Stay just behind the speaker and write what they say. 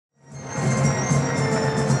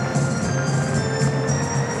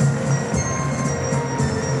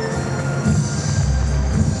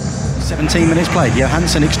17 minutes played.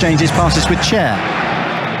 Johansson exchanges passes with Chair.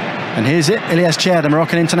 And here's it, Ilias Chair, the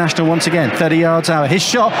Moroccan international once again, 30 yards out. His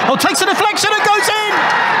shot, takes a deflection and goes in!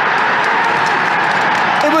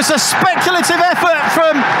 It was a speculative effort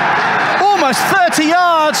from almost 30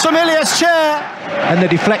 yards from Ilias Chair. And the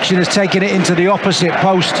deflection has taken it into the opposite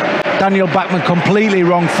post. Daniel Bachmann completely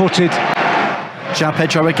wrong-footed. João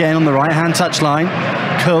Pedro again on the right-hand touchline.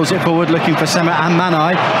 Curls it forward looking for Sema and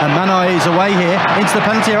Manai. And Manai is away here into the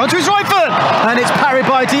penalty area onto his right foot. And it's parried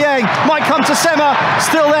by Dieng. Might come to Sema.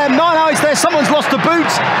 Still there. Manai's there. Someone's lost a boot.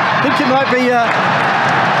 I think it might be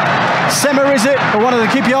Sema, is it? Or one of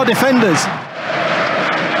the QPR defenders.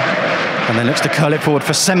 And then looks to curl it forward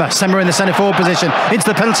for Sema. Sema in the centre forward position. Into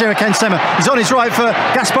the penalty area, Ken Sema. He's on his right foot.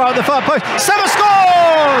 Gaspar at the far post. Sema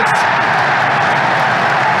scores!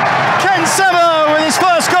 Ken Sema with his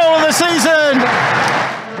first goal of the season.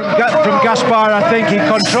 From Gaspar, I think he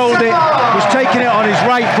controlled it, was taking it on his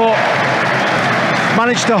right foot,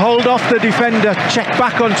 managed to hold off the defender, checked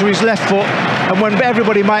back onto his left foot, and when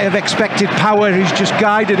everybody might have expected power, he's just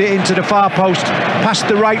guided it into the far post, past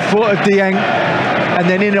the right foot of Dieng, and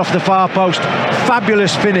then in off the far post.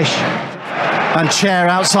 Fabulous finish. And Chair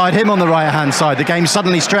outside him on the right-hand side. The game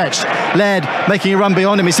suddenly stretched. Laird making a run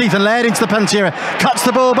beyond him. It's Ethan Laird into the penalty area. Cuts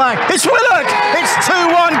the ball back. It's Willock! It's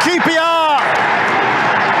 2-1 QPR!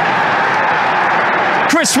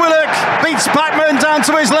 Chris Willock beats Bachmann down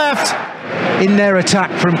to his left. In their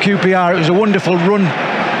attack from QPR, it was a wonderful run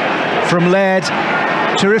from Laird.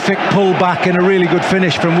 Terrific pull back and a really good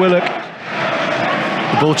finish from Willock.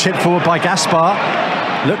 The ball chipped forward by Gaspar.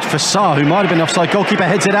 Looked for Sarr, who might have been offside. Goalkeeper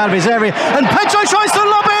heads it out of his area. And Pedro tries to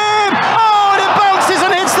lob him! Oh, and it bounces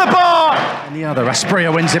and hits the bar! And the other,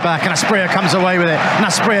 Asprilla wins it back, and Asprilla comes away with it. And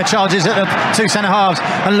Asprilla charges at the two centre-halves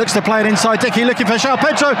and looks to play it inside. Dickey looking for João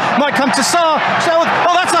Pedro. Might come to Sarr.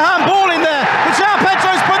 Oh, that's a handball in there. But João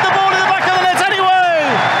Pedro's put the ball in the back of the net anyway!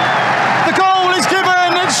 The goal is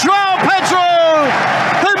given. It's João Pedro,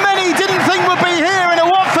 who many didn't think would be here in a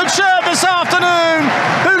Watford shirt this afternoon,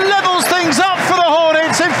 who levels things up for the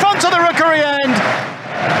Hornets in front of the Rookery end.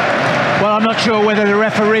 Well, I'm not sure whether the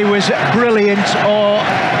referee was brilliant or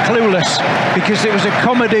clueless, because it was a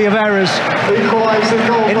comedy of errors.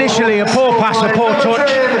 Initially a poor pass, a poor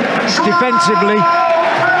touch defensively.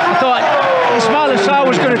 I thought Ismaïla Sarr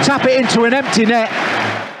was going to tap it into an empty net.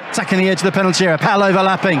 Attacking the edge of the penalty area, Pal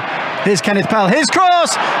overlapping. Here's Kenneth Pal, his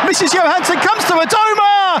cross, misses Johansson, comes to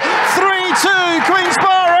Adoma! 3-2 Queen's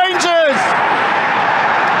Park Rangers!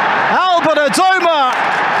 Albert Adoma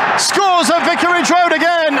scores at Vicarage Road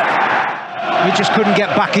again! You just couldn't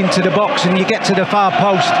get back into the box, and you get to the far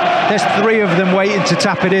post. There's three of them waiting to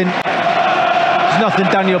tap it in. There's nothing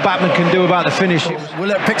Daniel Bachmann can do about the finish.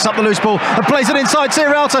 Willock picks up the loose ball and plays it inside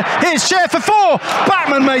Sierralta. Here's Chair for 4.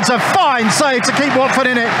 Bachmann makes a fine save to keep Watford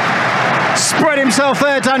in it. Spread himself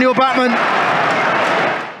there, Daniel Bachmann.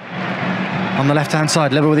 On the left-hand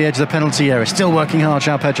side, level with the edge of the penalty area. Still working hard,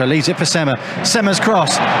 João Pedro. Leaves it for Sema. Sema's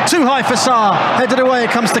cross. Too high for Sarr. Headed away,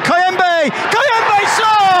 it comes to Kayembe. Kayembe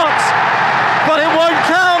shot! But it won't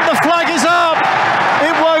count. The flag is up.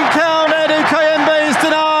 It won't count. Edu Kayembe is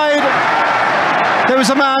denied. There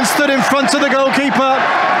was a man stood in front of the goalkeeper.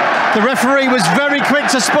 The referee was very quick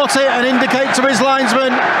to spot it and indicate to his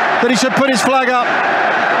linesman that he should put his flag up.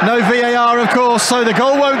 No VAR, of course, so the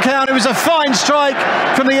goal won't count. It was a fine strike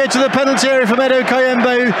from the edge of the penalty area from Edu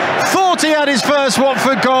Kayembe, who thought he had his first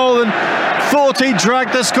Watford goal and thought he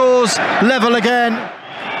dragged the scores level again.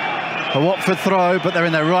 A Watford throw, but they're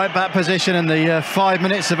in their right back position, and the 5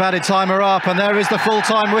 minutes of added time are up, and there is the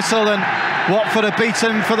full-time whistle, and Watford are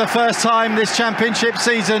beaten for the first time this championship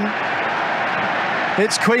season.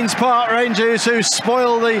 It's Queen's Park Rangers who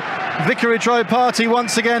spoil the Vicarage Road party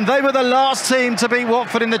once again. They were the last team to beat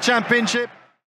Watford in the championship.